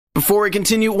Before we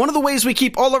continue, one of the ways we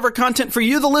keep all of our content for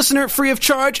you, the listener, free of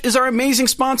charge is our amazing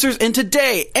sponsors, and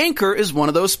today, Anchor is one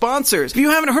of those sponsors. If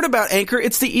you haven't heard about Anchor,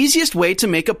 it's the easiest way to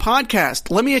make a podcast.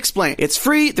 Let me explain. It's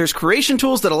free, there's creation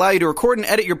tools that allow you to record and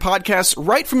edit your podcasts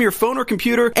right from your phone or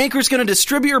computer. Anchor's going to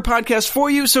distribute your podcast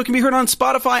for you so it can be heard on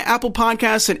Spotify, Apple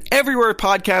Podcasts, and everywhere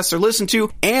podcasts are listened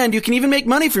to, and you can even make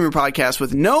money from your podcast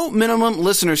with no minimum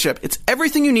listenership. It's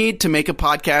everything you need to make a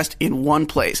podcast in one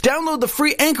place. Download the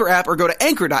free Anchor app or go to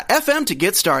anchor.fm to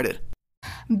get started.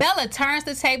 Bella turns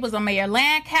the tables on Mayor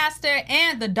Lancaster,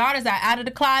 and the daughters are out of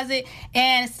the closet,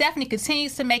 and Stephanie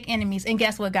continues to make enemies. And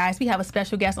guess what, guys? We have a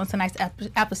special guest on tonight's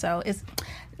episode.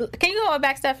 Can you go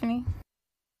back, Stephanie?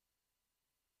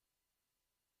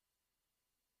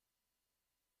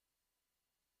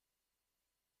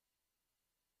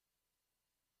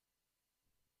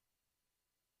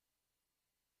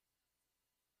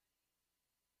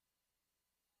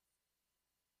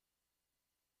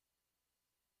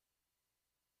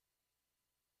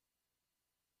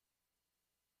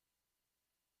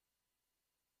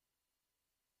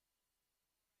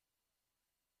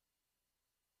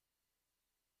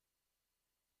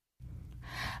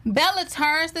 Bella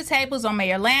turns the tables on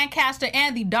Mayor Lancaster,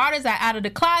 and the daughters are out of the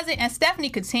closet, and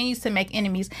Stephanie continues to make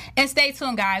enemies. And stay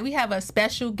tuned, guys. We have a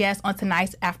special guest on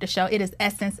tonight's after show. It is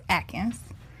Essence Atkins.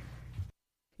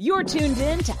 You're tuned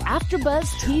in to AfterBuzz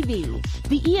TV,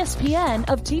 the ESPN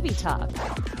of TV talk.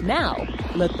 Now,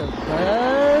 let the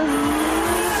buzz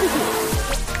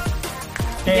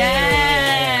begin.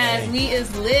 Yes, we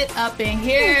is lit up in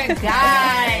here,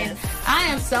 guys. I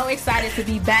am so excited to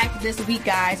be back this week,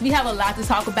 guys. We have a lot to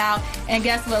talk about, and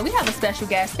guess what? We have a special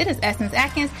guest. It is Essence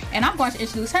Atkins, and I'm going to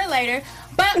introduce her later.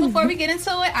 But before we get into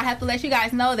it, I have to let you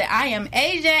guys know that I am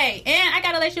AJ, and I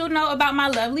got to let you know about my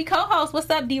lovely co-host. What's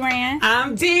up, D-Ran?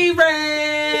 I'm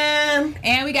D-Ran.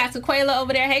 And we got Sequela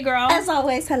over there. Hey, girl. As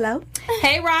always, hello.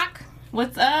 Hey, Rock.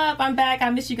 What's up? I'm back. I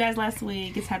missed you guys last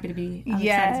week. I'm excited to be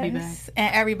back.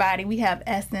 And everybody, we have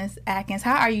Essence Atkins.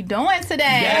 How are you doing today?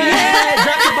 Yes.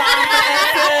 Drop the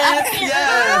bomb, Essence.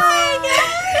 Yes.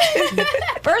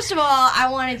 First of all, I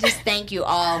want to just thank you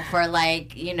all for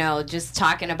just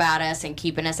talking about us and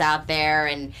keeping us out there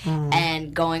and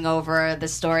going over the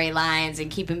storylines and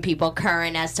keeping people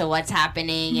current as to what's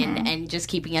happening and just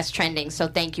keeping us trending. So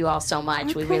thank you all so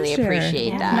much. We really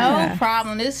appreciate that. No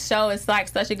problem. This show is like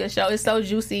such a good show. It's so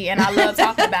juicy, and I love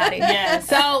talking about it. Yes.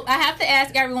 So I have to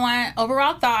ask everyone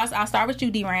overall thoughts. I'll start with you,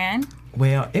 D-Ran.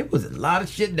 Well, it was a lot of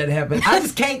shit that happened. I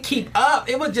just can't keep up.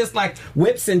 It was just like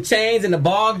whips and chains and the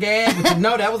ball gag. But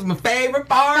that was my favorite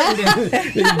part. And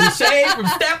then the shade from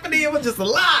Stephanie. It was just a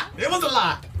lot. It was a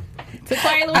lot.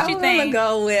 Sequela, what you think? I'm gonna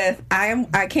go with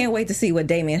I can't wait to see what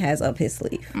Damien has up his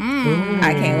sleeve.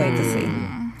 I can't wait to see.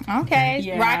 Okay,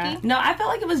 yeah. Rocky? No, I felt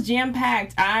like it was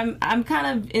jam-packed. I'm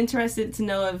kind of interested to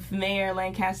know if Mayor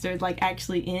Lancaster is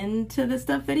actually into the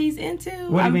stuff that he's into.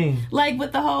 What do you mean? Like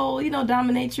with the whole,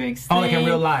 dominatrix thing. Oh, like in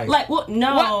real life?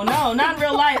 No, not in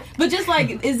real life. But just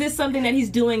is this something that he's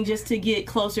doing just to get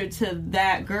closer to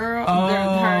that girl?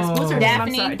 Oh. What's her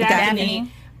Daphne. name? I'm sorry,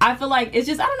 Daphne. I feel like it's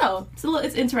just, I don't know.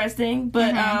 It's interesting,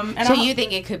 but so you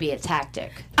think it could be a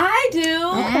tactic? I do.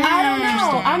 I don't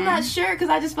know. I'm not sure because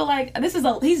I just feel like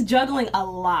he's juggling a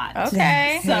lot.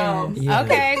 Okay. So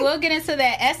okay, we'll get into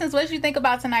that. Essence, what did you think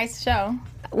about tonight's show?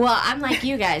 Well, I'm like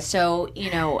you guys, so,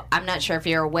 I'm not sure if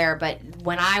you're aware, but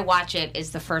when I watch it, it's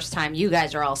the first time you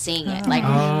guys are all seeing it.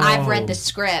 I've read the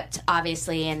script,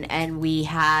 obviously, and we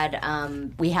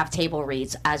have table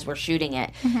reads as we're shooting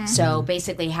it. So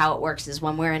basically how it works is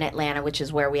when we're in Atlanta, which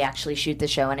is where we actually shoot the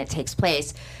show and it takes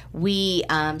place, we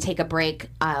take a break,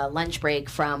 lunch break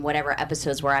from whatever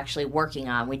episodes we're actually working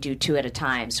on. We do 2 at a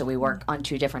time, so we work on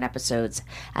 2 different episodes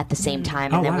at the same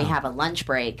time, and then we have a lunch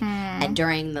break, and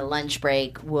during the lunch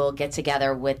break, we'll get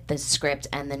together with the script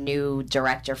and the new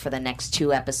director for the next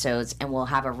 2 episodes, and we'll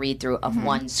have a read-through of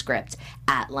one script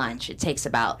at lunch. It takes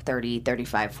about 30,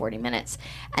 35, 40 minutes.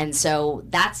 And so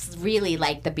that's really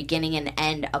like the beginning and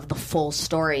end of the full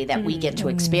story that we get to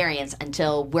experience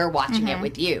until we're watching it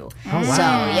with you. Oh, wow. So,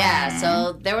 yeah,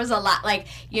 so there was a lot,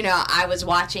 I was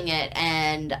watching it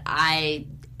and I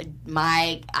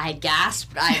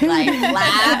gasped, I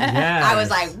laughed, Yes. I was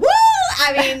like, woo!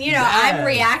 I mean, I'm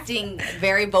reacting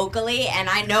very vocally, and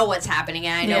I know what's happening,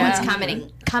 and I know what's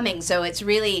coming. So it's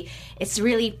really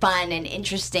fun and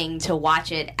interesting to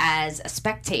watch it as a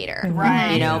spectator,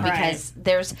 right? Because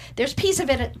there's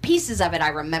pieces of it I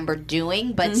remember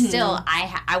doing, but still,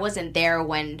 I wasn't there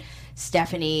when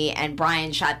Stephanie and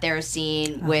Brian shot their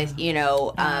scene with,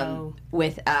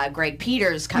 with Greg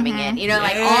Peters coming in,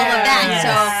 like all of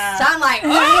that. So I'm like,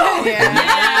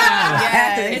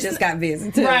 After they just got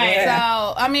busy too. Right.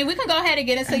 Yeah. So, we can go ahead and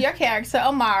get into your character,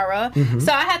 Amara.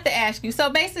 So I have to ask you.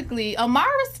 So basically, Amara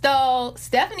stole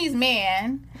Stephanie's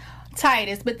man,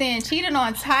 Titus, but then cheated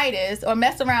on Titus or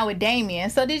messed around with Damien.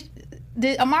 So did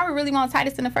Amara really want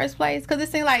Titus in the first place? Because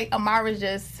it seemed like Amara's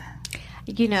just...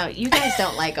 You guys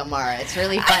don't like Amara. It's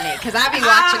really funny because I be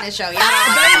watching the show. Y'all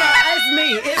don't like It's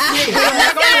me.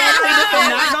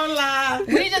 I'm not gonna lie.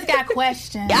 We just got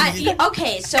questions.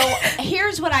 Okay, so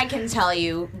here's what I can tell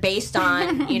you based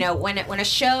on when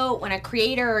a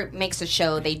creator makes a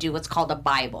show, they do what's called a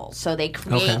Bible. So they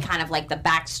create kind of like the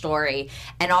backstory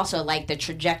and also like the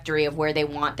trajectory of where they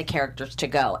want the characters to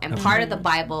go. And part of the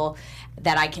Bible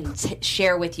that I can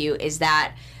share with you is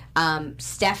that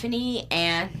Stephanie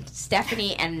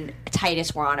and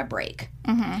Titus were on a break.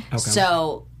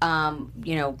 So,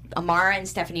 Amara and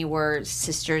Stephanie were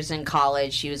sisters in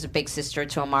college. She was a big sister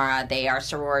to Amara. They are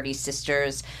sorority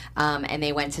sisters, and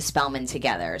they went to Spelman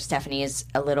together. Stephanie is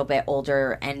a little bit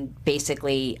older, and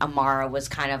basically Amara was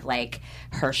kind of like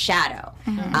her shadow.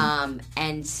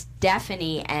 And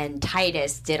Stephanie and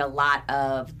Titus did a lot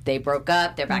of, they broke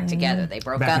up, they're back together. They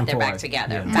broke up, they're back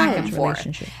together. Back and forth.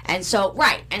 And so,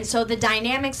 And so the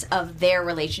dynamics of their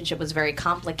relationship was very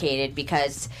complicated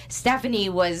because Stephanie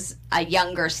was a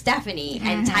younger Stephanie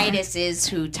and Titus is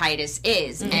who Titus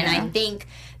is. And I think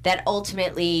that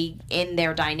ultimately in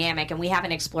their dynamic, and we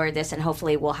haven't explored this and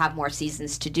hopefully we'll have more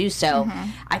seasons to do so,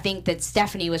 I think that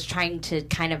Stephanie was trying to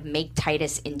kind of make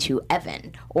Titus into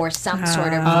Evan or some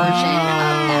sort of version of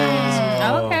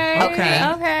that. Okay.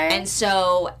 And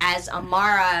so as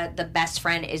Amara, the best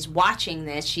friend, is watching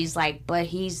this, she's like, but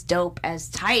he's dope as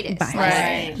Titus.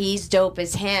 Right. He's dope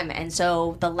as him. And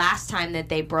so the last time that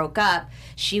they broke up,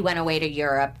 she went away to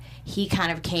Europe. He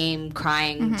kind of came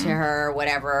crying to her,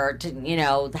 whatever, to,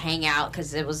 hang out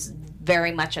because it was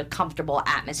very much a comfortable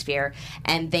atmosphere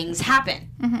and things happen.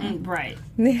 Right.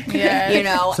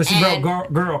 Yeah. So she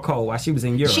broke girl code while she was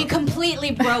in Europe. She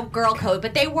completely broke girl code,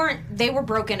 but they were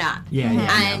broken up.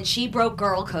 And she broke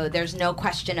girl code. There's no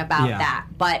question about that.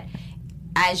 But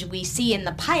as we see in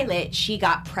the pilot, she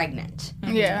got pregnant.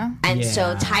 And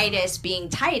so Titus, being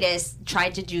Titus,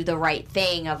 tried to do the right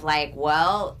thing of like,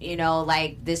 well,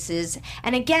 this is...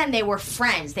 And again, they were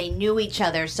friends. They knew each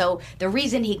other. So the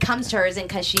reason he comes to her isn't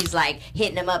because she's like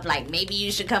hitting him up like, maybe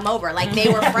you should come over. Like they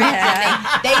were friends and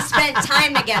they spent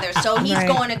time together. So he's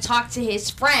going to talk to his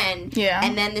friend.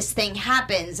 And then this thing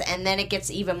happens. And then it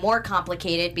gets even more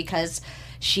complicated because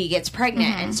she gets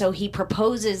pregnant, and so he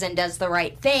proposes and does the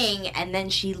right thing, and then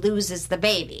she loses the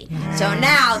baby. So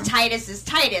now Titus is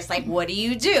Titus. Like, what do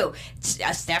you do?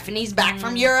 Stephanie's back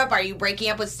from Europe. Are you breaking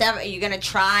up with Stephanie? Are you going to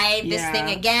try this thing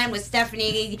again with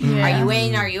Stephanie? Are you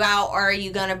in? Are you out? Or are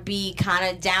you going to be kind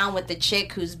of down with the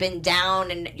chick who's been down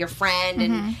and your friend,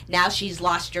 and now she's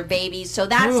lost your baby? So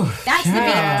that's the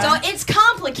big. So it's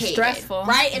complicated, stressful,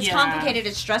 right? It's complicated.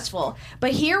 It's stressful. But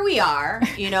here we are.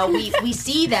 We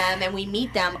see them and we meet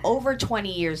them over 20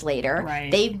 years later.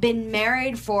 They've been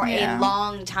married for a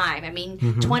long time. I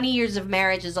mean, 20 years of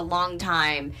marriage is a long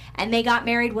time. And they got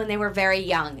married when they were very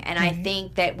young. And I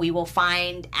think that we will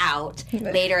find out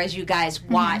later as you guys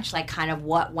watch, like, kind of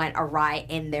what went awry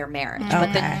in their marriage.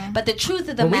 But the truth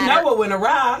of the matter... We know what went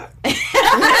awry.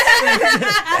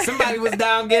 Somebody was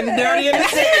down getting dirty in the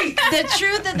sea. The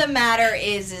truth of the matter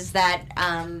is that...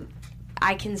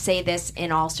 I can say this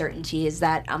in all certainty, is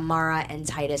that Amara and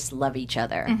Titus love each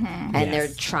other, and they're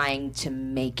trying to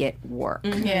make it work.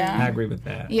 I agree with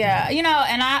that.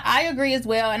 And I agree as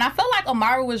well. And I feel like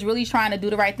Amara was really trying to do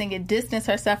the right thing and distance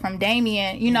herself from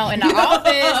Damien, in the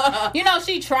office.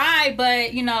 She tried,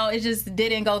 but, it just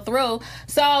didn't go through.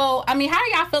 So, I mean, how are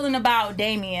y'all feeling about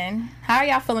Damien? How are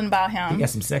y'all feeling about him? He got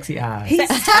some sexy eyes.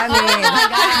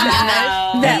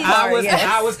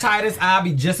 I was Titus, I'll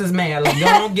be just as mad. Like,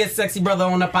 don't get sexy brother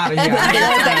on up out of here.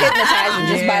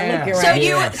 Just by looking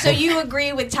So you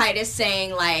agree with Titus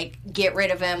saying, like, get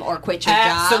rid of him or quit your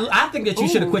job? I think that you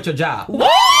should have quit your job. Thank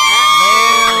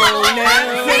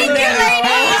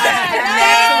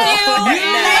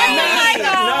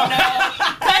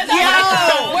you, ladies.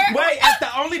 Wait, as the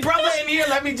only brother in here,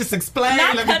 let me just explain.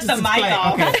 Cut the mic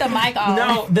off. Okay. Cut the mic off.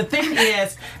 No, the thing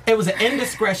is, it was an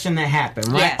indiscretion that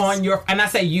happened, right? On your, and I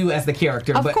say you as the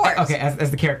character, of course. Okay,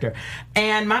 as the character.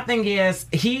 And my thing is,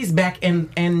 he's back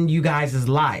in you guys'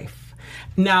 life.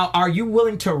 Now, are you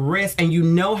willing to risk, and you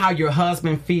know how your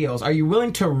husband feels, are you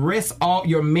willing to risk all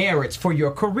your marriage for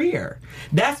your career?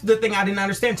 That's the thing I didn't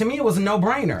understand. To me, it was a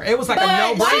no-brainer. It was like a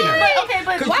no-brainer.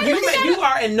 but Because why you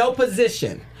are in no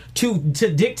position to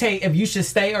dictate if you should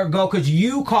stay or go because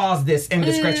you caused this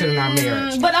indiscretion in our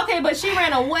marriage. But she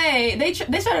ran away.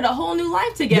 They started a whole new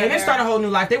life together. Yeah, they started a whole new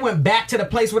life. They went back to the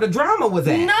place where the drama was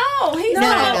at. No, he's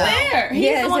not there.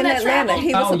 He's the one that traveled.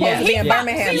 He was supposed to be in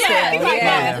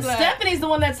Birmingham. Stephanie's the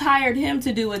one that's hired him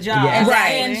to do a job. Yeah.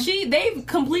 Right. And they've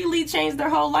completely changed their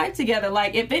whole life together.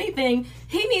 Like, if anything,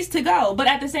 he needs to go. But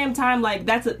at the same time, like,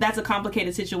 that's a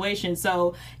complicated situation.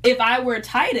 So if I were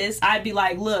Titus, I'd be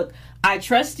like, look, I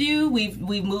trust you. We've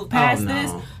moved past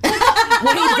this. Well,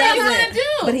 What are you gonna do?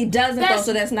 But he doesn't though,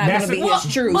 so that's not going to be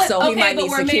his truth. So he might need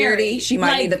security. Married. She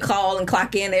might need to call and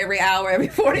clock in every hour, every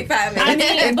 45 minutes.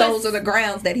 And those are the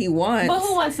grounds that he wants. But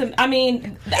who wants him? I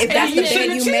mean, if that's the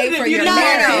bed you made for your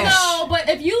marriage. No, but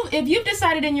if you've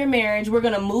decided in your marriage we're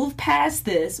going to move past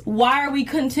this, why are we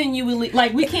continually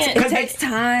like we can't? It takes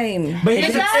time. But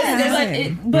It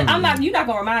does. But I'm not. You're not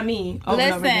going to remind me.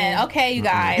 Listen, okay, you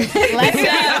guys. Let's go.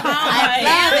 I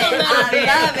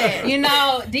love it. You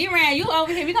know, D-Ran, you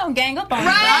over here, we gonna gang up on you.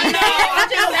 Right. I know, I'm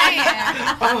just saying.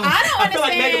 I don't understand. I feel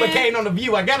like Meghan McCain on The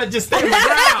View. I gotta just stay my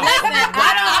ground. Listen,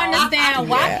 I don't understand.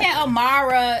 Why can't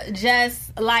Amara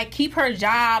just like keep her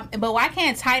job, but why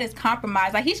can't Titus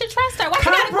compromise? Like, he should trust her. Why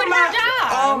can't he quit her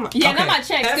job? Yeah, and I'm not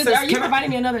checks. Are you providing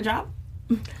me another job?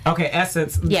 Okay,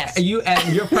 Essence. Yes. You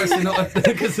and your personal.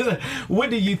 What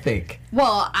do you think?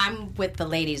 Well, I'm with the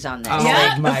ladies on this. Oh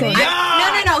my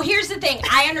God. No. Here's the thing.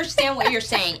 I understand what you're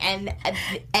saying, and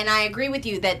I agree with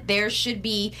you that there should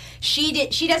be. She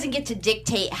doesn't get to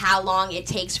dictate how long it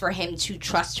takes for him to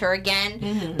trust her again.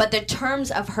 Mm-hmm. But the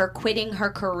terms of her quitting her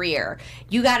career,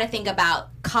 you got to think about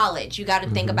college. You got to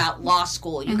think about law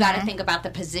school. You got to think about the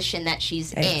position that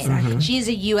she's in. She's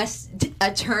a U.S.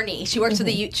 attorney. She works for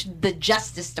the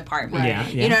Justice Department. Yeah.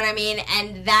 You know what I mean?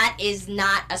 And that is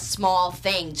not a small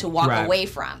thing to walk away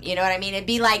from. You know what I mean? It'd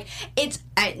be like, it's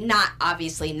not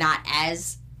obviously not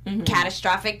as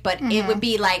catastrophic, but it would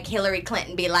be like Hillary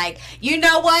Clinton be like, you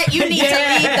know what? You need to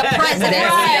leave the presidency.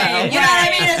 You know what I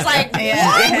mean? It's like,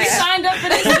 what? We signed up for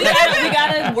this. We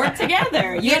gotta work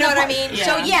together. You know what I mean? Yeah.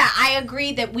 So yeah, I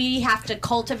agree that we have to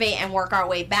cultivate and work our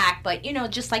way back. But you know,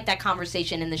 just like that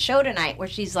conversation in the show tonight, where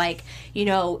she's like, you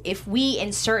know, if we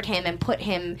insert him and put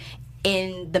him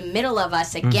in the middle of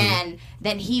us again,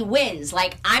 then he wins.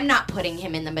 Like, I'm not putting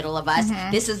him in the middle of us.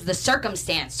 This is the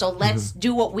circumstance. So let's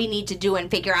do what we need to do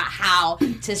and figure out how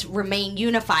to remain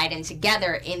unified and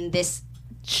together in this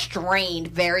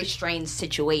very strained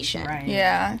situation. Right.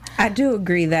 Yeah. I do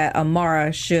agree that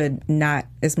Amara should not,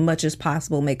 as much as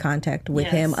possible, make contact with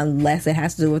him unless it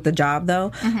has to do with the job,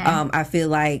 though. I feel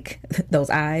like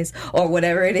those eyes or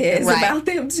whatever it is about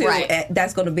them, too,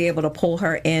 that's going to be able to pull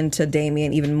her into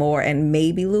Damien even more and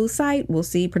maybe lose sight. We'll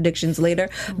see predictions later.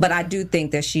 But I do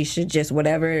think that she should just,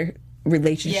 whatever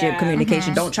relationship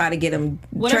communication, don't try to get him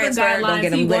transferred, don't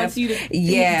get him left.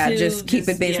 Just keep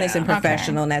it business and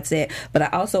professional, and that's it. But I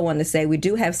also want to say we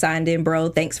do have signed in bro,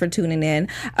 thanks for tuning in,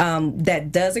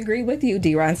 that does agree with you,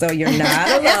 D-Ron, so you're not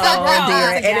alone,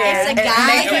 dear. It's a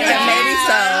guy.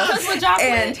 Maybe so.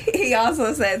 And he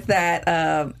also says that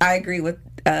I agree with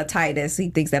Titus. He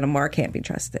thinks that Amara can't be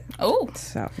trusted. Oh,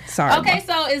 so sorry. Okay,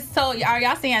 so are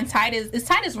y'all saying Titus? Is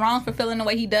Titus wrong for feeling the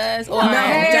way he does? Or no,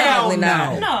 definitely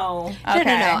not. No. Okay.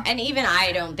 No. And even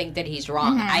I don't think that he's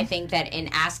wrong. I think that in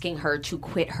asking her to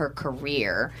quit her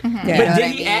career, But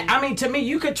did he? I mean, to me,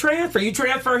 you could transfer. You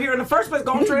transfer here in the first place.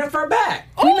 Go transfer back.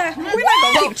 We're not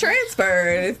gonna keep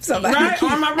transferred if somebody. Right? Or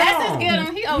am I wrong? That's just get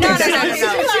him. He over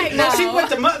No. She went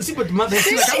to mother.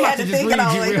 She's like, I'm about to just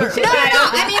read you real quick. No.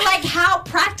 I mean, like, how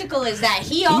practical is that?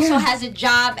 He also has a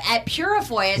job at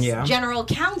Purifoy as general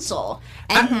counsel.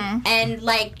 And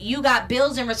like, you got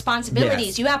bills and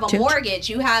responsibilities. You have a mortgage.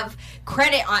 You have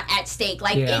credit at stake.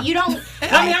 Like, you don't.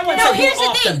 I mean, I wouldn't say here's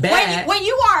off the thing. the bat. When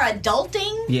you are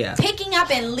adulting, picking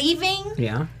up and leaving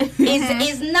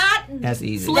is not. That's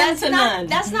easy. That's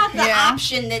not the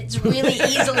option that's really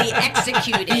easily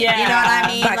executed. You know what I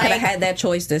mean? I could have had that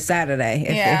choice this Saturday.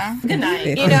 Good night.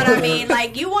 You know what I mean?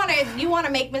 Like, you want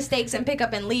to make mistakes and pick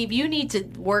up and leave. You need to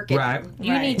work it. Right.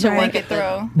 You need to work it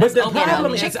through. But the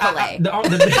problem is, Chick-fil-A.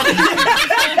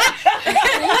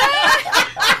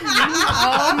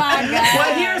 Oh my God.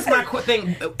 Well, here's my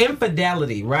thing: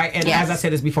 infidelity, right? And as I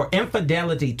said this before,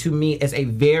 infidelity to me is a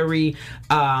very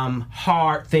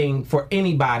hard thing for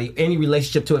anybody, any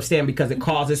relationship to withstand, because it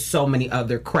causes so many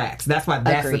other cracks. That's why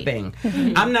that's the thing.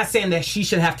 I'm not saying that she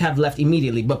should have to have left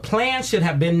immediately, but plans should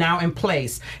have been now in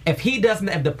place. If he doesn't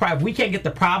have if we can't get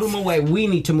the problem away, we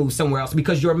need to move somewhere else,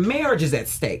 because your marriage is at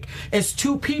stake. It's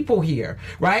two people here,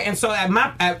 right? And so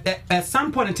at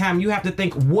some point in time, you have to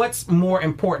think, what's more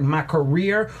important, my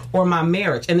career or my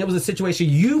marriage? And was a situation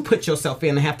you put yourself in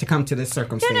and have to come to this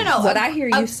circumstance. No. What I hear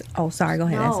you... sorry, go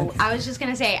ahead. No, Essence. I was just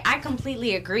going to say, I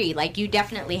completely agree. Like, you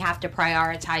definitely have to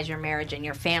prioritize your marriage and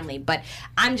your family. But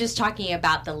I'm just talking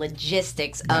about the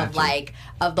logistics of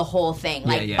the whole thing.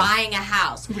 Like, buying a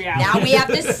house. Reality. Now we have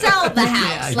to sell the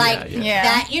house. Yeah.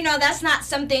 That, that's not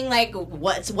something like,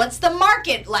 what's the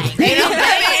market like? You know,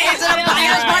 is it a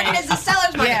buyer's market? Is it a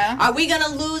seller's market? Yeah. Are we going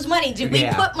to lose money? Did we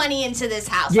put money into this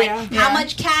house? How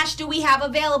much cash do we have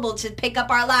available to pick up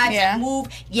our lives and move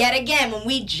yet again when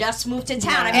we just moved to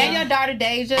town? I mean, and your daughter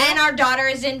Deja. And our daughter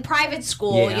is in private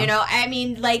school, you know. I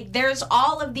mean, like, there's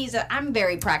all of these. I'm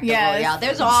very practical, y'all.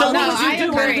 There's all so of these. what would you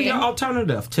do? What would be agree. your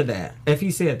alternative to that if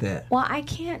he said that? Well, I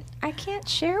can't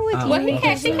share with you. Well,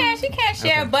 she can't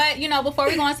share. But, before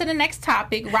we go on to the next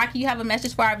topic, Rocky, you have a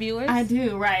message for our viewers? I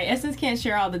do, right. Essence can't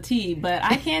share all the tea, but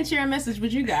I can share a message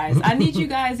with you guys. I need you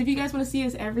guys, if you guys want to see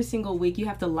us every single week, you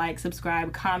have to like,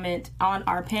 subscribe, comment on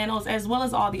our panels, as well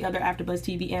as all the other AfterBuzz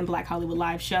TV and Black Hollywood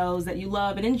Live shows that you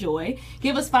love and enjoy.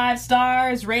 Give us 5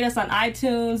 stars, rate us on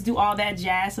iTunes, do all that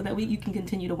jazz so that you can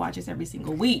continue to watch us every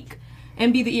single week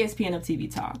and be the ESPN of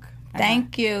TV Talk.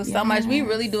 Thank you so much. We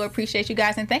really do appreciate you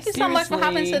guys. And thank you so much for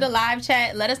hopping to the live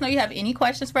chat. Let us know you have any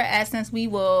questions for Essence. We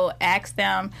will ask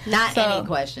them. Not any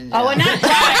questions. Oh, well, not.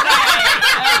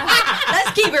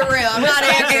 Let's keep it real. I'm not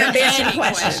answering any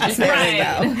questions.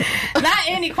 Right. Not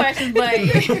any questions, but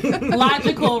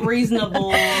logical,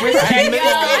 reasonable,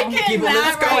 I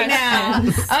cannot right now.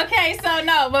 Okay,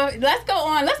 so but let's go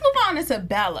on. Let's move on to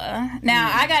Bella.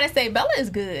 Now, I gotta say, Bella is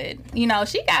good.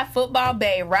 She got Football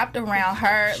Bae wrapped around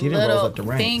her little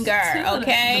finger.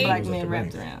 Okay, the black man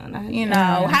wrapped around.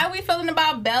 How are we feeling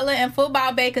about Bella and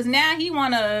Football Bae? Because now he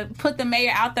want to put the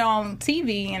mayor out there on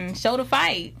TV and show the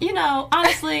fight.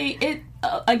 Honestly, it.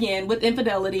 Again, with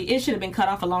infidelity, it should have been cut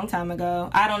off a long time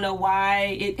ago. I don't know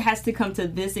why it has to come to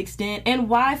this extent, and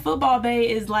why Football Bae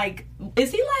is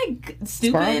he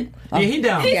stupid? Yeah, he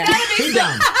dumb. He dumb. Is he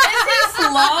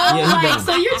slow? Yeah, he dumb.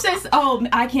 So you're just,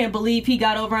 I can't believe he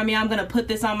got over on me. I'm gonna put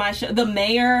this on my show. The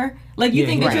mayor. You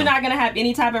think that you're not going to have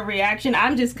any type of reaction?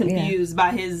 I'm just confused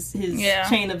by his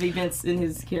chain of events in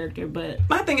his character. But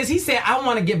my thing is, he said, I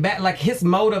want to get back. Like, his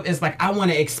motive is, I want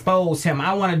to expose him.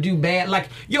 I want to do bad. Like,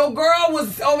 your girl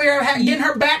was over here getting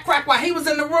her back cracked while he was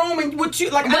in the room. And with you,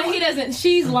 but he doesn't.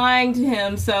 She's lying to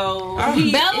him, so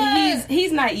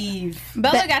he's naive.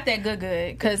 Bella got that good,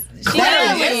 because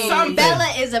Bella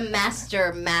is a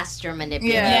master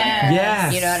manipulator.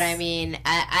 Yes. You know what I mean?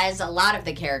 As a lot of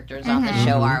the characters on the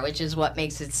show are, which is what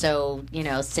makes it so,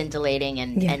 scintillating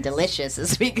and delicious,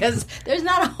 is because there's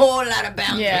not a whole lot of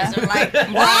boundaries. Yeah. They're like,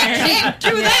 well, I can't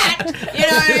do that. You know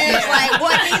what I mean? It's like,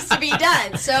 what needs to be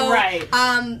done? So,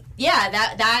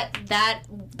 that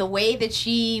the way that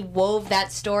she wove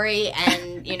that story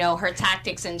and, her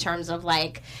tactics in terms of,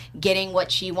 getting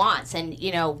what she wants. And,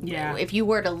 if you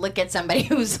were to look at somebody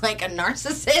who's, a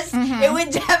narcissist, it would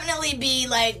definitely be,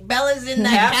 Bella's in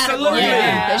that category.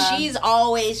 Because she's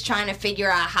always trying to figure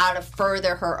out how to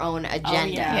further her own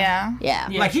agenda.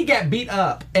 Like, he got beat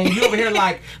up, and you over here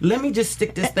let me just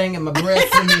stick this thing in my breast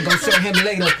and then go show him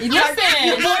later. Listen,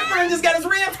 your boyfriend just got his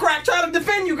ribs cracked trying to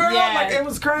defend you, girl. It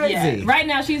was crazy. Yeah. Right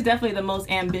now, she's definitely the most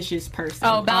ambitious person.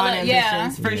 Oh,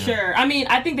 Bella, for sure. I mean,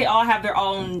 I think they all have their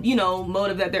own,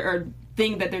 motive that they're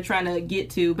thing that they're trying to get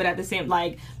to, but at the same,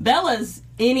 Bella's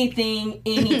anything,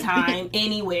 anytime,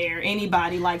 anywhere,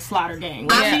 anybody, Slaughter Gang.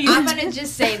 I'm gonna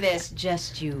just say this: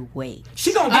 just you wait.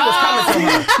 She gonna get what's coming to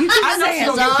her. That's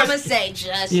all I'm gonna say.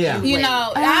 Just you wait.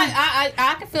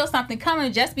 I can feel something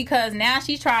coming just because now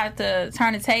she tried to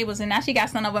turn the tables and now she got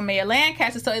son over Mayor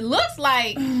Lancaster. So it looks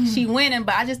like she winning,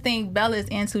 but I just think Bella is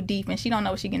in too deep and she don't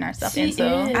know what she getting herself into.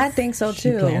 I think so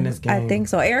too. I think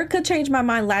so. Erica changed my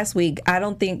mind last week. I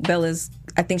don't think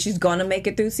I think she's going to make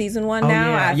it through season 1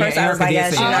 now. At first, I was like,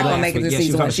 she's not going to make it through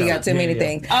season 1. She got too many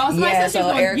things. So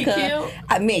Erica,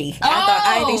 I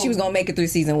didn't think she was going to make it through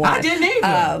season 1. I didn't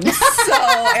either. So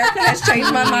Erica has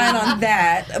changed my mind on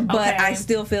that, but I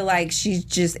still feel like she's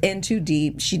just in too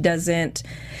deep. She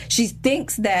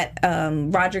thinks that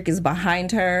Roderick is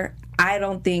behind her. I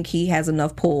don't think he has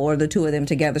enough pull, or the two of them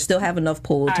together still have enough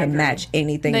pull to match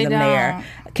anything the mayor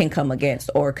can come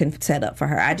against or can set up for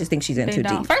her. I just think she's in too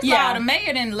deep. First of all, the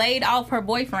mayor then laid off her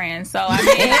boyfriend, so I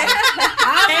mean,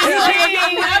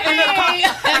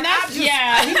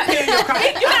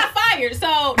 you got fired.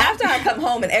 So after I come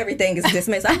home and everything is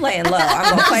dismissed, I'm laying low.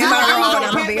 I'm gonna play my role and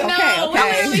I'm gonna be okay.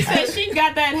 Literally said she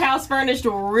got that house furnished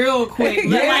real quick.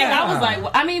 But I was like,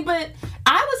 but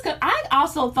I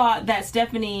also thought that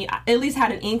Stephanie at least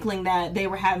had an inkling that they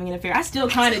were having an affair. I still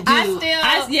kind of do.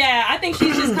 I think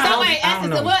she's just kind of. So wait,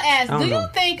 we'll ask. Do you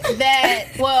think that?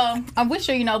 Well, I'm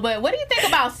sure you know, but what do you think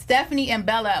about Stephanie and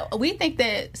Bella? We think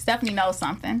that Stephanie knows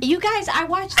something. You guys, I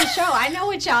watched the show. I know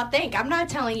what y'all think. I'm not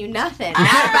telling you nothing. Not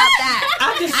about that.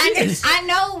 I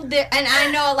know that, and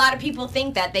I know a lot of people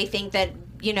think that. They think that,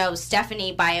 you know,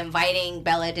 Stephanie, by inviting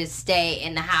Bella to stay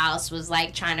in the house, was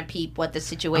like trying to peep what the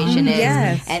situation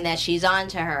is, and that she's on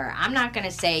to her. I'm not going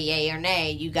to say yay or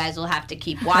nay. You guys will have to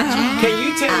keep watching. Can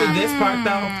you tell me this part,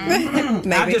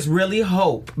 though? I just really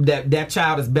hope that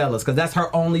child is Bella's, because that's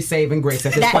her only saving grace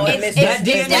at this point. It's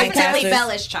definitely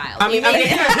Bella's child. I mean,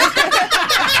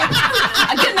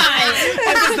 good night.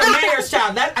 It's the mayor's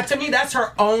child. To me, that's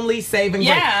her only saving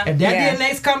grace. If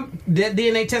that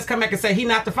DNA test come back and say he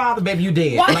not the father, baby, you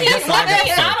dead. I'm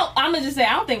gonna just say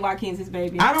I don't think Joaquin's his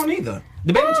baby. I don't either.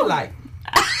 The baby you like.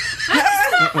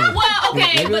 Well,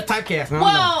 okay. Maybe it's typecast.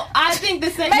 I think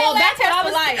the same. Well, that's what I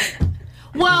was like.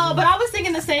 Well, but I was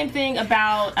thinking the same thing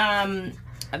about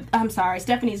I'm sorry,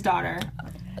 Stephanie's daughter.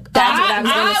 That's what I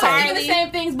was going to say. I the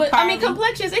same things, but I mean,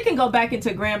 complexions, it can go back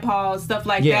into grandpa stuff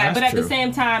like that. But at the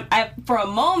same time, for a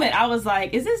moment, I was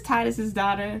like, "Is this Titus's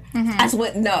daughter?" Mm-hmm. That's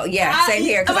what. No, same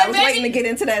here. Because I was waiting to get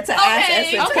into that to ask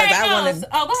Essence, because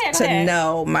I wanted to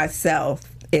know myself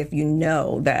if you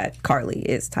know that Carly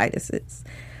is Titus's,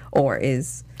 or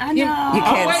is. I know. You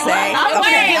can't say. I'll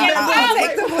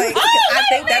take the place. I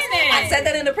think I said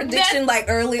that in the prediction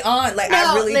early on.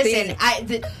 I really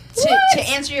think. To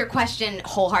answer your question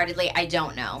wholeheartedly, I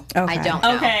don't know. Okay. I don't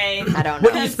know. Okay. I don't know.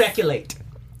 What do you speculate?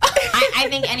 I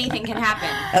think anything can happen.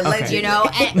 You know,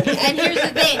 and here's the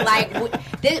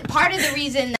thing, part of the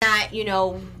reason that, you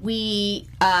know, we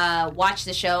watch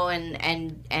the show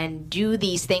and do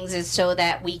these things is so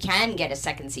that we can get a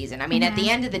second season. I mean, at the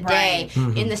end of the day,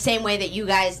 in the same way that you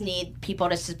guys need people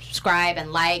to subscribe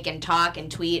and like and talk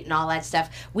and tweet and all that stuff,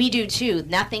 we do too.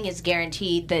 Nothing is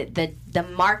guaranteed. The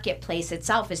marketplace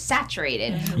itself is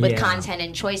saturated with content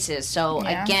and choices. So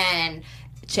again,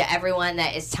 to everyone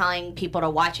that is telling people to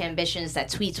watch Ambitions, that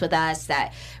tweets with us,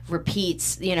 that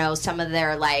repeats, you know, some of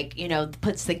their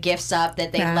puts the gifts up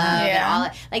that they love and all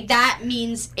that. That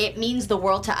means the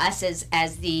world to us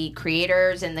as the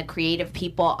creators and the creative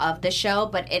people of the show,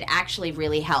 but it actually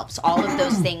really helps. All of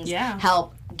those things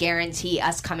help guarantee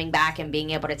us coming back and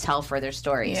being able to tell further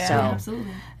stories. Yeah. So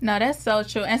absolutely. No, that's so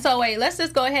true. And so wait, let's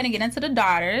just go ahead and get into the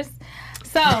daughters.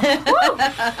 So,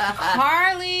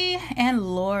 Carly and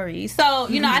Lori. So,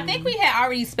 you know, I think we had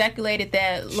already speculated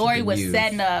that Lori was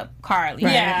setting up Carly.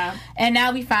 Right? Yeah. And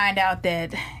now we find out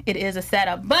that it is a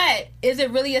setup. But is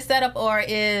it really a setup, or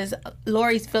is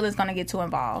Lori's feelings going to get too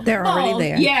involved? They're already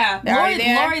there. Yeah.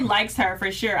 Lori likes her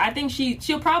for sure. I think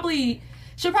she'll probably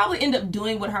end up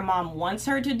doing what her mom wants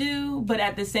her to do, but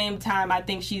at the same time, I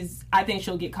think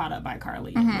she'll get caught up by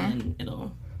Carly, and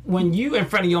it'll. When you in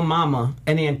front of your mama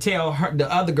and then tell her the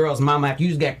other girl's mama after you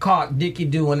just got caught Dickie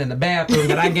doing in the bathroom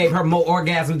that I gave her more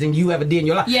orgasms than you ever did in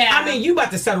your life. Yeah. I mean, you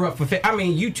about to set her up for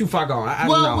you too far gone.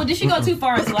 Well, did she go too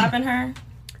far in slapping her?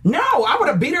 No, I would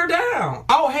have beat her down.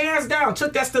 Oh, hands down.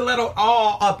 Took that stiletto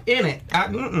all up in it. I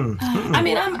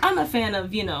mean, I'm a fan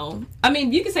of, you know. I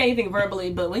mean, you can say anything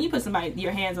verbally, but when you put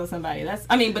your hands on somebody, that's.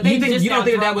 I mean, but they you don't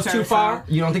think that was too far?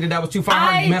 You don't think that was too far?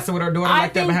 Her messing with her daughter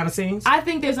like that behind the scenes? I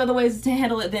think there's other ways to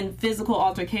handle it than physical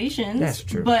altercations. That's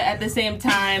true. But at the same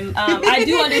time, I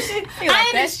do understand.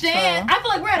 I understand. I feel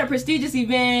like we're at a prestigious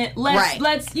event.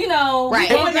 Let's you know. Right.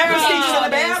 It wasn't that prestigious in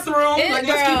the bathroom. Let's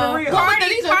keep it real.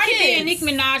 Cardi and Nicki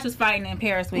Minaj was fighting in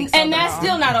Paris week, and that's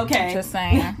still not okay. Just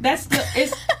saying. That's still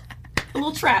it's a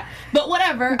little trap, but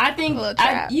whatever. I think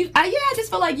I just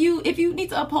feel like if you need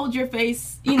to uphold your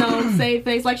face, you know, save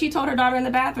face. Like she told her daughter in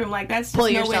the bathroom, like that's just pull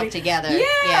yourself together.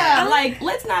 Yeah, like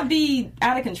let's not be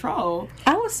out of control.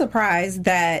 I was surprised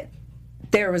that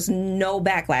there was no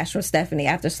backlash from Stephanie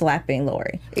after slapping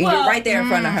Lori. You're right there in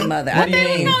front of her mother. What they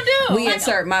was gonna do? We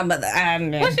insert my mother.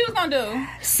 What she was gonna do?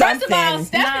 Something. First of all,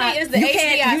 Stephanie is the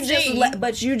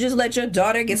HBIC. You just let your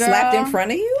daughter get slapped in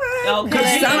front of you?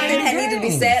 Okay. Something had needed to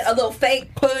be said. A little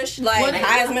fake push, like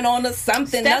Heisman on the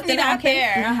something. Stephanie nothing don't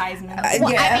care. Heisman.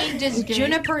 I mean, does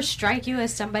Juniper strike you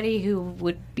as somebody who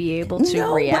would be able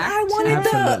to react? But I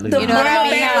wanted the you know what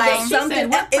I mean? Like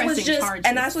something. It was just,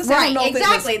 and I was saying,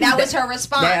 exactly. That was her response.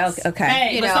 Okay.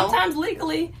 Hey, but sometimes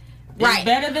legally, it's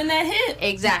better than that hit.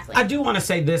 Exactly. I do want to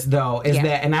say this though, is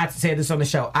that, and I said this on the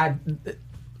show.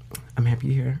 I'm happy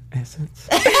to hear Essence,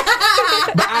 but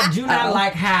I do not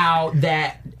like how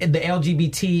that the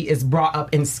LGBT is brought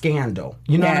up in scandal.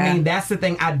 You know what I mean? That's the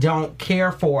thing I don't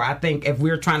care for. I think if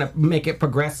we're trying to make it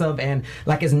progressive and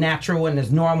like it's natural and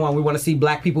it's normal and we want to see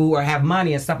black people who have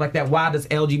money and stuff like that, why does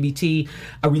LGBT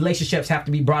relationships have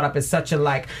to be brought up as such a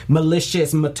like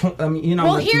malicious,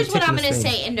 Well, here's what I'm going to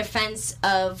say in defense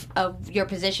of your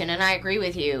position, and I agree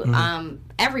with you.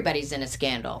 Everybody's in a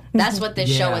scandal. That's what this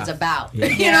show is about.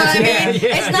 You know what I mean?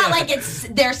 It's not like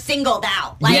they're singled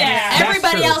out. Like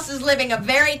everybody else is living a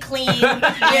very clean,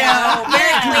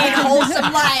 very clean,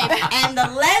 wholesome life, and the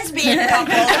lesbian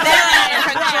couple, they're out of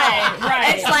control.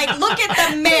 Right. It's like, look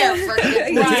at the mayor for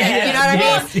you know what I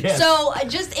mean? Yes. So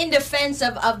just in defense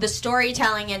of the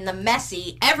storytelling and the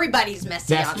messy, everybody's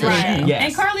messy on the show.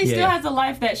 And Carly still has a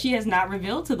life that she has not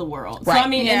revealed to the world. So I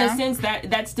mean, in a sense,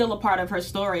 that's still a part of her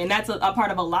story, and that's a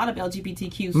part of a lot of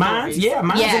LGBTQ stories.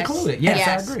 Mine's included. Yes,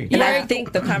 I agree. And I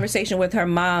think the conversation with her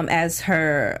mom as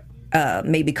her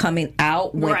maybe coming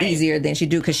out went easier than she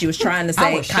do, because she was trying to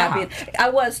say I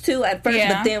was too at first,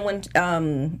 but then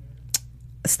when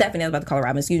Stephanie, I was about to call her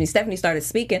Robin, excuse me, Stephanie started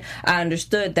speaking, I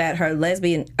understood that her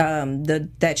lesbian,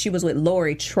 that she was with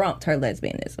Lori trumped her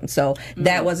lesbianism. So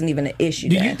that wasn't even an issue.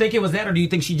 Do you think it was that, or do you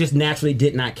think she just naturally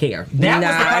did not care? That was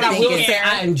the part I will say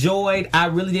I enjoyed. I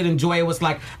really did enjoy. It was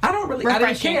like, I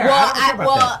didn't care.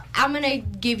 I'm going to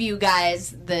give you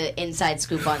guys the inside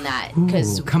scoop on that,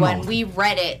 because when we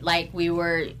read it, like, we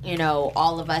were,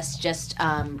 all of us just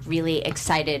really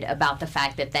excited about the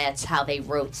fact that that's how they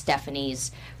wrote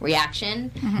Stephanie's reaction.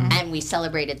 And we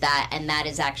celebrated that, and that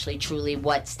is actually truly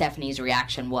what Stephanie's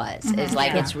reaction was. Is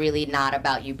like, it's really not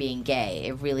about you being gay.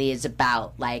 It really is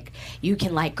about, like, you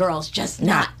can like girls, just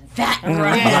not that girl. You know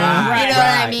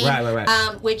what I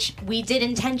mean? Which we did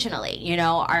intentionally.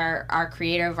 Our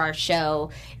creator of our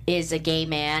show is a gay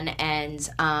man, and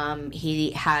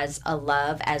he has a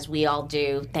love, as we all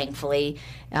do, thankfully.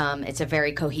 It's a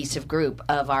very cohesive group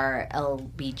of our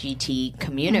LGBT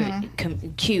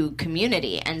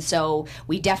community, and so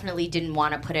we definitely didn't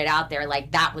want to put it out there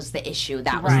like that was the issue,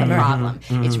 that was the problem.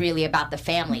 It's really about the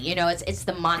family. It's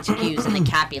the Montagues and the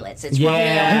Capulets. It's Romeo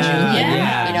and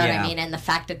Juliet. You know what I mean? And the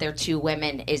fact that they're two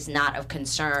women is not of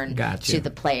concern to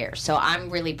the players. So I'm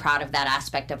really proud of that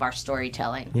aspect of our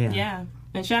storytelling. Yeah.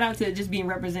 And shout out to just being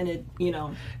represented,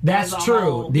 That's as a true.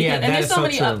 whole. And there's so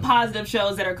many true. positive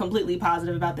shows that are completely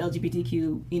positive about the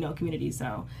LGBTQ, community.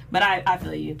 So, but I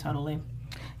feel you totally.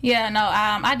 Yeah, no,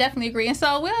 I definitely agree. And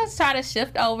so we'll try to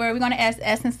shift over. We're going to ask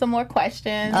Essence some more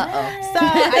questions.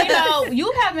 So,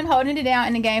 you have been holding it down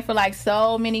in the game for like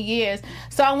so many years.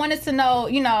 So I wanted to know,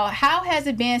 how has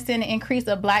it been seeing the increase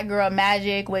of Black Girl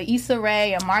Magic with Issa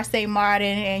Rae and Marsai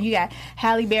Martin, and you got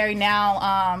Halle Berry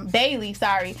now, Bailey,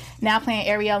 now playing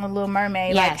Ariel in Little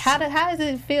Mermaid. Yes. Like, how does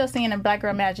it feel seeing a Black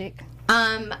Girl Magic?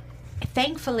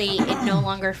 Thankfully, it no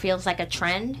longer feels like a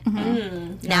trend.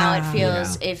 Now it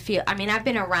feels. I mean, I've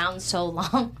been around so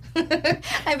long. That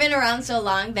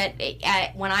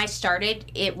when I started,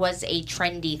 it was a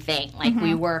trendy thing. Like,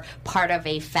 we were part of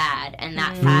a fad, and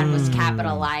that fad was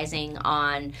capitalizing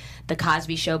on the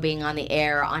Cosby Show being on the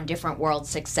air, on different world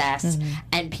success,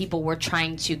 and people were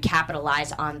trying to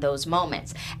capitalize on those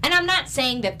moments. And I'm not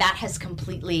saying that has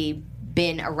completely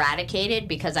been eradicated,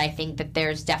 because I think that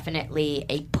there's definitely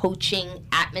a poaching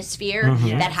atmosphere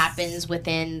that happens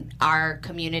within our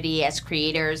community as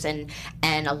creators, and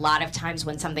a lot of times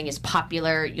when something is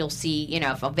popular, you'll see,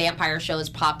 if a vampire show is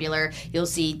popular, you'll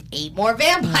see 8 more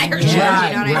vampire shows, you know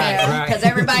what I mean? Because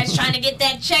everybody's trying to get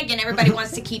that check, and everybody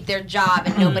wants to keep their job,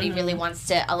 and nobody really wants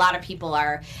to. A lot of people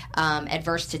are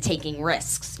adverse to taking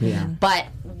risks. But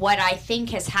what I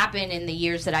think has happened in the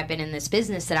years that I've been in this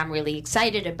business that I'm really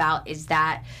excited about is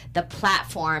that the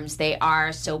platforms, they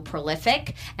are so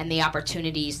prolific, and the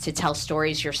opportunities to tell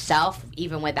stories yourself,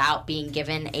 even without being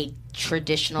given a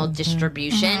traditional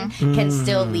distribution, can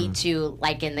still lead to,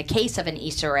 like in the case of an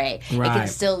Issa Rae, it can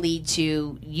still lead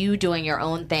to you doing your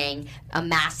own thing,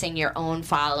 amassing your own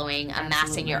following,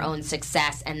 amassing your own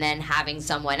success, and then having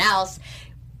someone else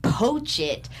poach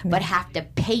it, but have to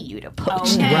pay you to poach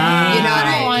it. You know what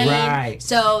I mean?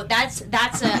 So that's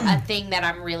a thing that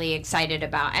I'm really excited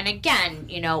about. And again,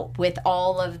 with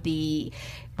all of the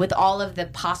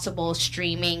possible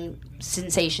streaming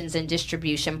sensations and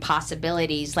distribution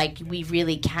possibilities, like, we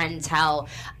really can tell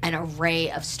an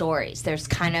array of stories. There's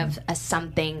kind of a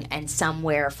something and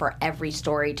somewhere for every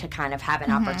story to kind of have an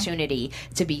opportunity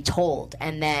to be told,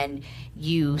 and then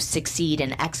you succeed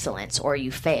in excellence or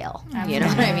you fail. You know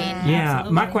what I mean? Yeah.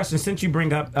 Absolutely. My question, since you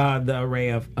bring up the array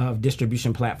of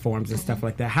distribution platforms and stuff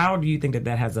like that, how do you think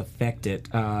that has affected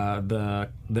the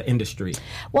industry?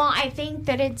 Well, I think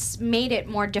that it's made it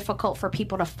more difficult for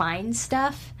people to find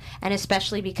stuff, and and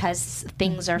especially because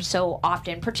things are so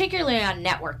often, particularly on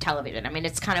network television. I mean,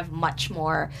 it's kind of much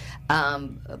more,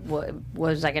 what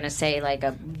was I going to say, like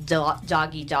a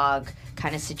dog-eat-dog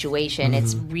kind of situation.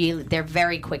 It's really, they're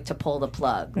very quick to pull the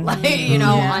plug, like, you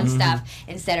know, on stuff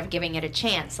instead of giving it a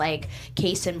chance. Like,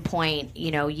 case in point,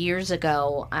 you know, years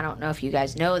ago, I don't know if you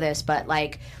guys know this, but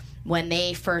like, when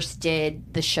they first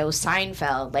did the show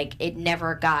Seinfeld, like, it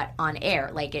never got on air.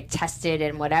 Like, it tested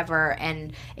and whatever,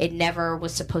 and it never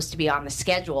was supposed to be on the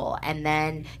schedule. And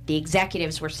then the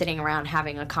executives were sitting around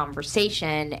having a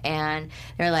conversation, and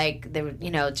they're like, they were, you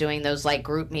know, doing those, like,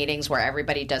 group meetings where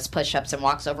everybody does push-ups and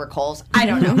walks over coals. I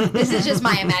don't know. This is just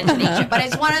my imagination. But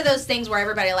it's one of those things where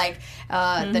everybody, like,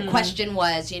 the question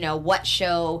was, you know, what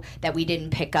show that we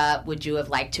didn't pick up would you have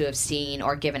liked to have seen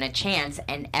or given a chance?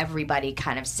 And everybody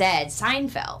kind of said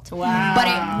Seinfeld. Wow. But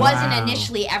it wasn't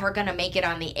initially ever going to make it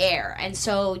on the air. And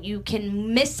so you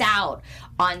can miss out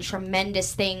on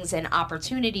tremendous things and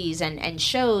opportunities and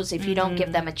shows if you don't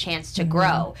give them a chance to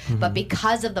grow. But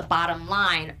because of the bottom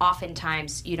line,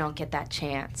 oftentimes you don't get that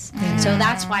chance. So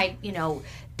that's why, you know,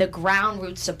 the ground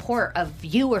root support of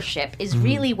viewership is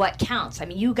really what counts. I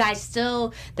mean, you guys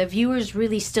still, the viewers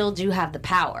really still do have the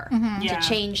power to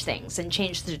change things and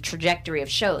change the trajectory of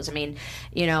shows. I mean,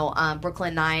 you know,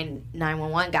 Brooklyn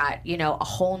 911 got, you know, a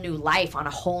whole new life on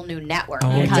a whole new network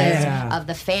because of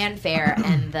the fanfare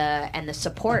and the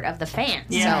support of the fans.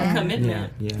 Yeah, so,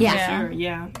 commitment. Yeah.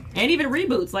 Sure, and even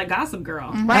reboots like Gossip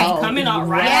Girl. Right. Coming out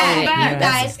right off the bat. You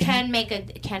guys can make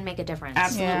a difference.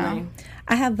 Absolutely.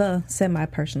 I have a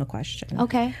semi-personal question.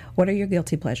 Okay. What are your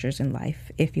guilty pleasures in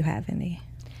life, if you have any?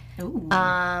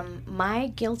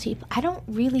 My guilty, I don't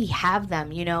really have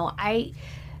them. You know,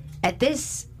 at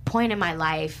this point in my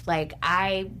life, like,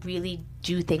 I really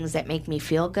do things that make me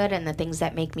feel good, and the things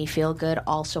that make me feel good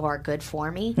also are good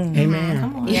for me. Amen.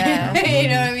 Come on. Yeah. You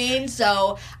know what I mean?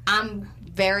 So I'm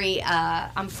very,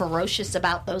 I'm ferocious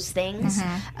about those things.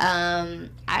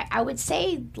 I would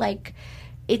say, like,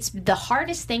 it's the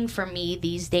hardest thing for me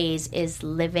these days is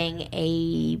living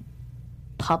a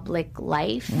public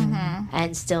life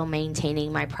and still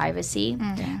maintaining my privacy.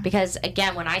 Because,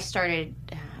 again, when I started,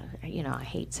 you know, I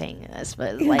hate saying this,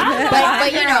 but like,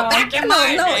 but you know, back in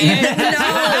my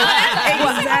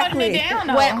Exactly.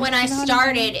 When I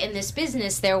started in this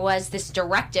business, there was this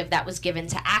directive that was given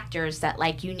to actors that,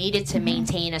 like, you needed to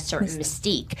maintain a certain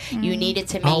mystique. You needed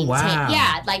to maintain,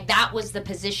 like, that was the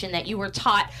position that you were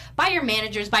taught by your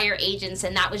managers, by your agents,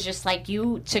 and that was just like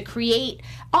you to create.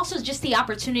 Also, just the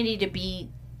opportunity to be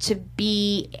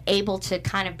able to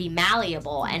kind of be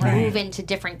malleable and move into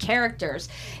different characters.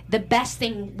 The best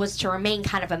thing was to remain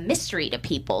kind of a mystery to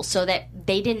people so that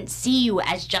they didn't see you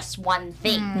as just one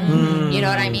thing. You know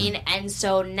what I mean? And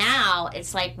so now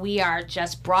it's like we are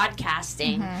just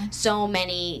broadcasting so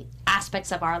many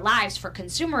aspects of our lives for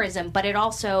consumerism, but it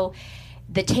also,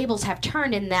 the tables have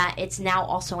turned in that it's now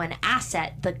also an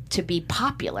asset to be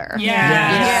popular. You know what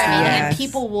I mean? And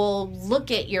people will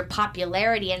look at your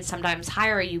popularity and sometimes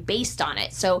hire you based on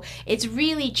it. So it's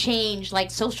really changed,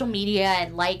 like, social media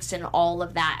and likes and all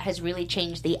of that has really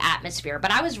changed the atmosphere.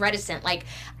 But I was reticent. Like,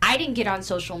 I didn't get on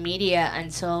social media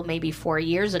until maybe 4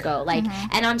 years ago. Like,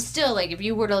 and I'm still, like, if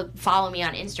you were to follow me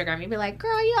on Instagram, you'd be like,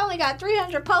 girl, you only got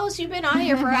 300 posts. You've been on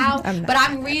here for hours. But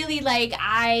I'm really, like,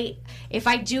 if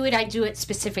I do it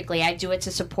specifically. I do it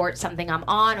to support something I'm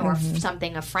on or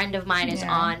something a friend of mine is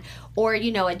on, or,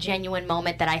 you know, a genuine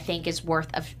moment that I think is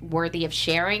worthy of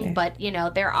sharing. But, you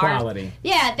know, there are quality.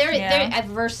 There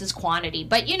versus quantity.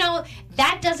 But, you know,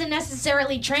 that doesn't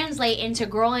necessarily translate into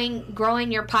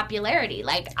growing your popularity.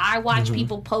 Like, I watch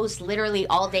people post literally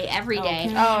all day, every day,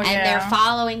 and their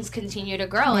followings continue to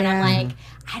grow. And I'm like,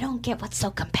 I don't get what's so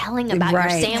compelling about your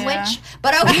sandwich,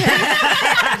 but okay.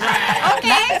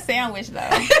 Okay. Sandwich, though.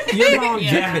 Your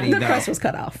longevity, The though. crust was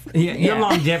cut off. Your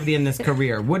longevity in this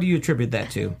career, what do you attribute that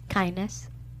to? Kindness.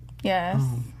 Yes.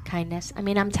 Kindness. I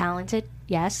mean, I'm talented,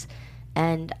 yes,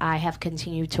 and I have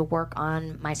continued to work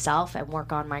on myself and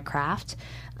work on my craft,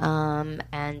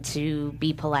 and to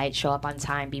be polite, show up on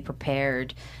time, be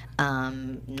prepared,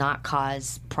 not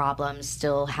cause problems,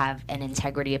 still have an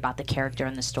integrity about the character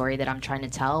and the story that I'm trying to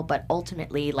tell. But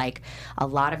ultimately, like, a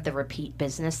lot of the repeat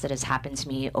business that has happened to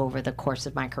me over the course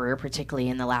of my career, particularly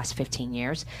in the last 15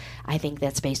 years, I think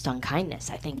that's based on kindness.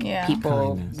 I think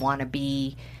people want to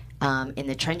be in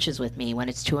the trenches with me when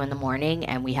it's 2 a.m.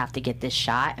 and we have to get this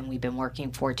shot and we've been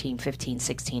working 14, 15,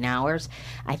 16 hours.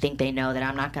 I think they know that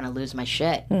I'm not going to lose my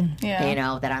shit. Yeah. You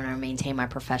know, that I'm going to maintain my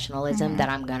professionalism, that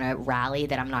I'm going to rally,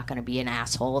 that I'm not going to be an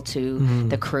asshole to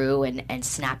the crew and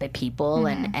snap at people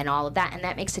and all of that. And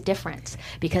that makes a difference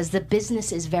because the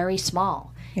business is very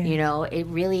small. Yeah. You know, it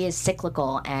really is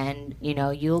cyclical, and, you know,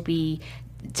 you'll be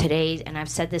today, and I've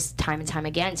said this time and time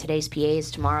again, today's PA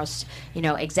is tomorrow's, you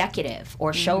know, executive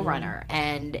or showrunner.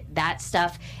 And that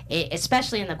stuff,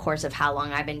 especially in the course of how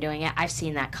long I've been doing it, I've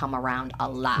seen that come around a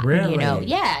lot. Really? You know,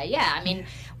 yeah. I mean,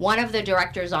 one of the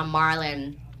directors on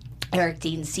Marlon, Eric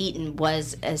Dean Seaton,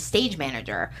 was a stage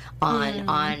manager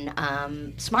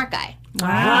on Smart Guy. Wow.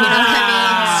 You know what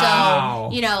I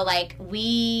mean? So, you know, like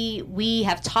we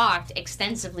have talked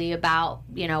extensively about,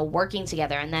 you know, working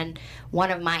together. And then one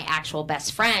of my actual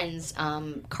best friends,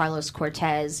 Carlos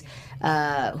Cortez,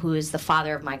 who is the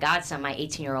father of my godson, my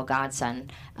 18-year-old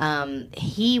godson,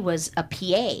 he was a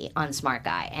PA on Smart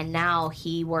Guy, and now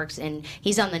he's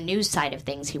on the news side of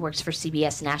things. He works for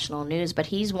CBS National News, but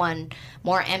he's won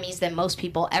more Emmys than most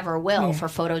people ever will for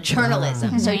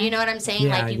photojournalism. So you know what I'm saying?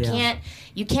 Yeah, like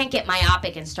you can't get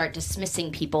myopic and start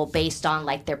dismissing people based on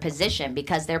like their position,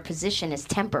 because their position is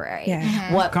temporary.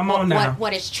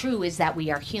 What is true is that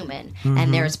we are human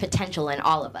and there is potential in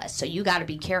all of us. So you got to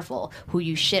be careful who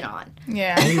you shit on.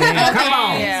 Yeah. Come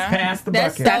on. Yeah. Pass the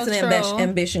That's bucket. That's so an true.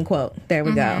 ambition quote. There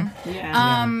we go.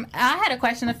 Yeah. I had a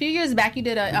question. A few years back, you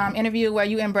did an interview where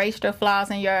you embraced your flaws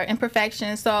and your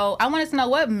imperfections. So I wanted to know,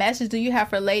 what message do you have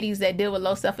for ladies that deal with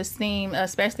low self-esteem,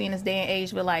 especially in this day and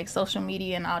age with like social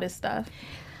media and all this stuff?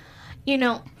 You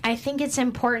know, I think it's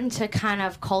important to kind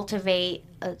of cultivate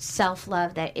a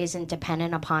self-love that isn't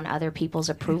dependent upon other people's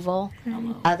approval,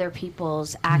 other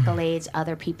people's accolades,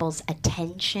 other people's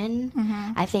attention.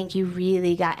 I think you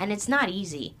really and it's not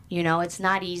easy, you know, it's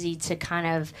not easy to kind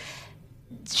of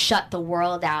shut the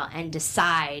world out and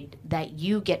decide that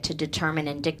you get to determine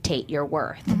and dictate your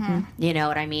worth. You know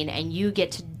what I mean? And you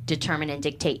get to determine and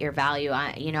dictate your value.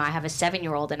 I have a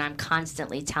 7-year-old, and I'm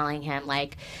constantly telling him,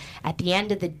 like, at the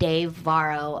end of the day,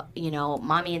 Varro, you know,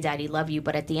 mommy and daddy love you,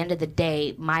 but at the end of the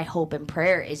day, my hope and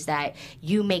prayer is that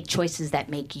you make choices that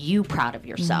make you proud of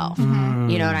yourself.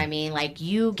 You know what I mean? Like,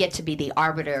 you get to be the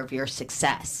arbiter of your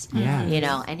success. You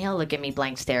know, and he'll look at me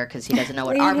blank stare because he doesn't know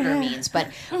what arbiter means. But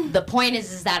the point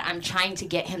is that I'm trying to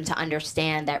get him to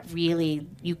understand that really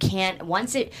you can't,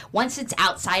 once it's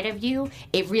outside of you,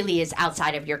 it really is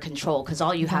outside of your control, because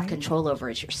all you have control over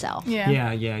is yourself.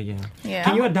 Yeah.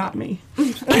 Can you adopt me?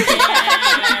 You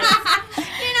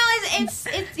know, it's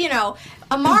you know,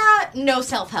 Amara, no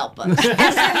self-help book. Essence, lots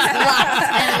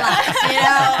and lots. You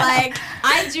know, like,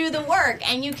 I do the work,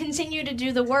 and you continue to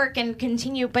do the work and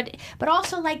continue, but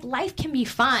also, like, life can be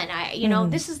fun. You know,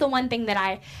 this is the one thing that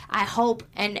I hope,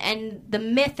 and the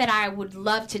myth that I would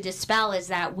love to dispel is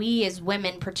that we as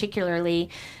women, particularly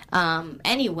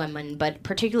any women, but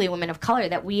particularly women of color,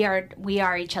 that we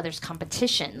are each other's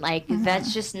competition. Like,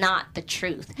 that's just not the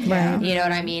truth. Right. You know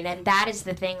what I mean? And that is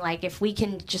the thing. Like, if we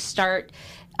can just start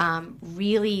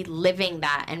really living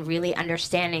that and really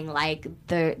understanding, like,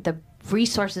 the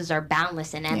resources are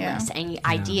boundless and endless, and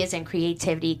ideas and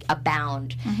creativity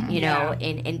abound, you know,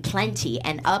 in plenty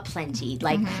and aplenty.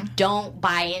 Like, don't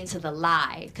buy into the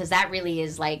lie, because that really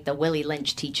is like the Willie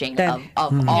Lynch teaching of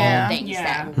all things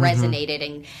that resonated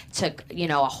and took, you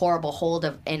know, a horrible hold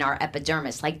in our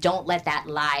epidermis. Like, don't let that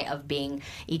lie of being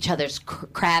each other's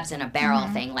crabs in a barrel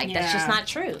thing. Like, that's just not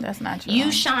true. That's not true.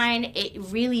 You shine, it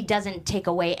really doesn't take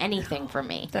away anything from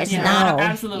me. That's It's not,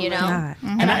 absolutely. you know. God.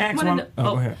 And I asked one.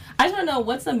 Go ahead. I just want to know,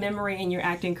 what's a memory in your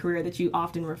acting career that you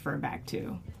often refer back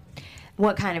to?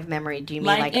 What kind of memory do you mean?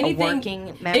 Like anything, a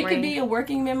working memory? It could be a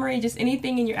working memory, just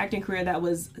anything in your acting career that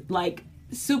was like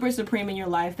super supreme in your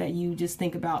life that you just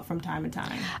think about from time to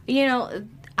time. You know,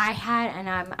 I had, and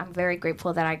I'm very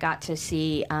grateful that I got to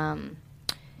see.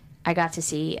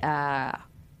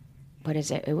 What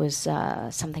is it? It was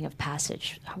something of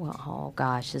Passage. Oh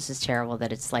gosh, this is terrible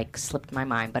that it's like slipped my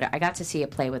mind. But I got to see a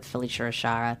play with Felicia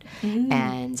Rashad,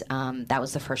 and that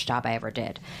was the first job I ever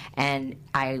did. And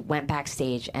I went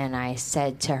backstage and I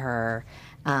said to her,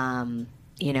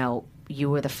 you know,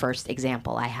 you were the first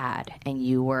example I had, and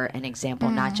you were an example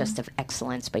not just of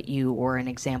excellence, but you were an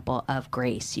example of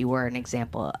grace. You were an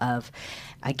example of,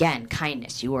 again,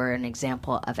 kindness. You were an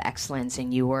example of excellence,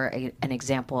 and you were an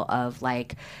example of,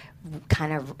 like,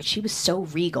 kind of, she was so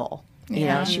regal. You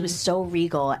know, she was so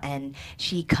regal, and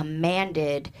she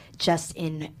commanded just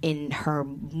in her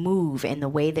move, in the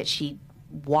way that she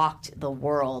walked the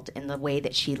world in the way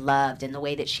that she loved, in the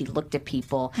way that she looked at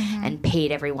people and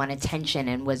paid everyone attention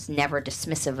and was never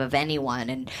dismissive of anyone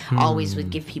and always would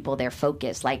give people their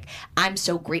focus. Like, I'm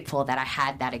so grateful that I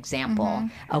had that example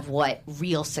of what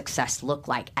real success looked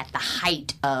like at the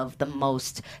height of the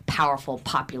most powerful,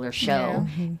 popular show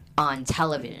on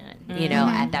television, you know,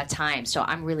 at that time. So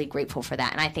I'm really grateful for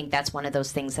that. And I think that's one of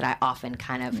those things that I often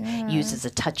kind of use as a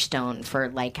touchstone for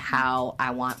like how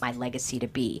I want my legacy to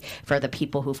be for the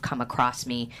people who've come across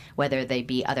me, whether they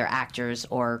be other actors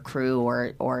or crew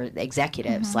or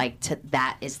executives. Like,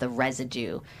 that is the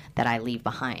residue that I leave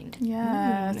behind.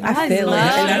 Yes. I feel it.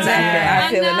 That's accurate. I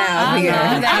feel it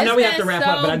now. I know we have to wrap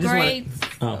up, but I just great.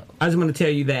 want to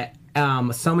tell you that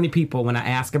so many people, when I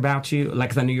ask about you, like,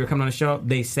 'cause I knew you were coming on the show,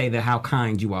 they say that how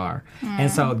kind you are, and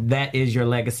so that is your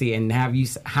legacy. And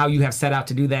how you have set out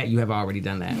to do that, you have already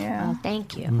done that. Yeah. Oh,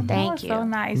 thank you, thank you. So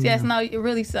nice. Yes, no, it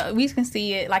really. So we can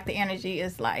see it. Like, the energy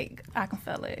is like, I can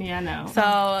feel it. Yeah, I know.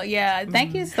 So yeah,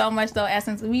 thank you so much, though,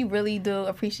 Essence. We really do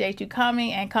appreciate you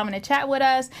coming to chat with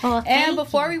us. Well, and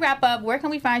before we wrap up, where can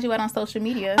we find you at on social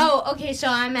media? Oh, okay. So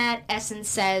I'm at Essence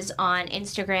Says on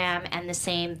Instagram, and the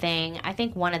same thing. I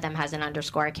think one of them has an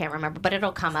underscore. I can't remember, but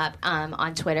it'll come up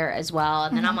on Twitter as well.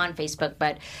 And then I'm on Facebook.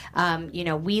 But you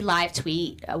know, we live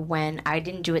tweet when I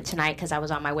didn't do it tonight because I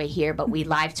was on my way here. But we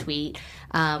live tweet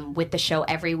with the show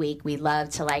every week. We love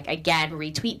to, like, again,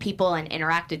 retweet people and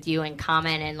interact with you and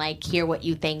comment and like hear what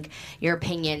you think. Your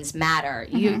opinions matter.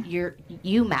 You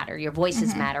matter. Your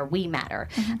voices matter. We matter.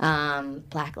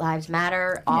 Black lives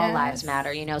matter. All lives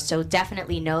matter. You know. So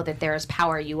definitely know that there is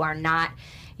power. You are not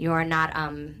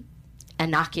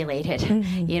inoculated.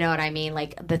 You know what I mean?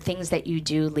 Like, the things that you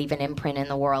do leave an imprint in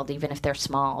the world, even if they're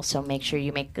small. So make sure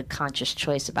you make a conscious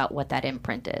choice about what that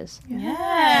imprint is.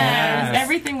 Yes.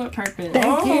 Everything with purpose.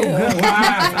 Thank you. Good.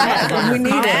 Wow. We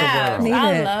need it.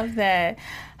 I love that.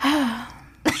 Now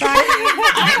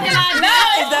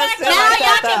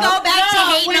y'all can go back to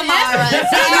hating Amara.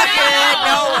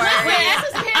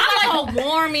 I'm like a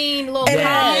warming little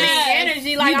calming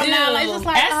energy. Like, I'm not, it's just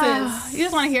like, Essence. you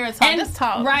just want to hear it talk. Just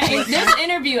talk. Right. This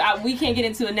interview, we can't get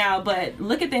into it now, but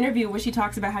look at the interview where she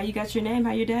talks about how you got your name,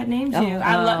 how your dad named you.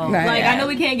 I love. I know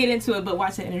we can't get into it, but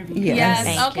watch the interview.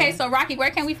 Yes. Okay. So, Rocky,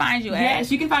 where can we find you at?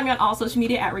 Yes, you can find me on all social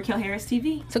media at Raquel Harris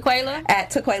TV. Tequila.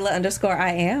 At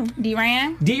Tequila_I am.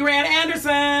 D-Ran. D-Ran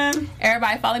Anderson.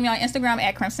 Everybody follow me on Instagram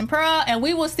at Crimson Pearl, and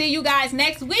we will see you guys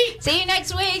next week. See you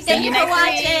next week. Thank you for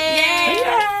watching.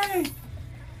 Yay.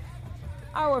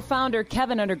 Our founder,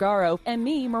 Kevin Undergaro, and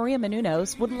me, Maria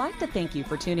Menounos, would like to thank you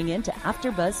for tuning in to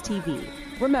AfterBuzz TV.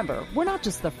 Remember, we're not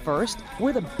just the first,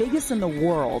 we're the biggest in the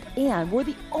world, and we're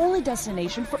the only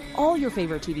destination for all your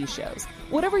favorite TV shows.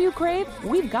 Whatever you crave,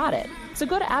 we've got it. So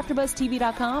go to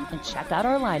AfterBuzzTV.com and check out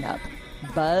our lineup.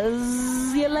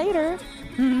 Buzz you later.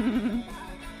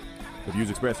 The views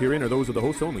expressed herein are those of the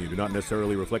hosts only and do not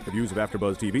necessarily reflect the views of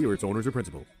AfterBuzz TV or its owners or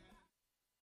principals.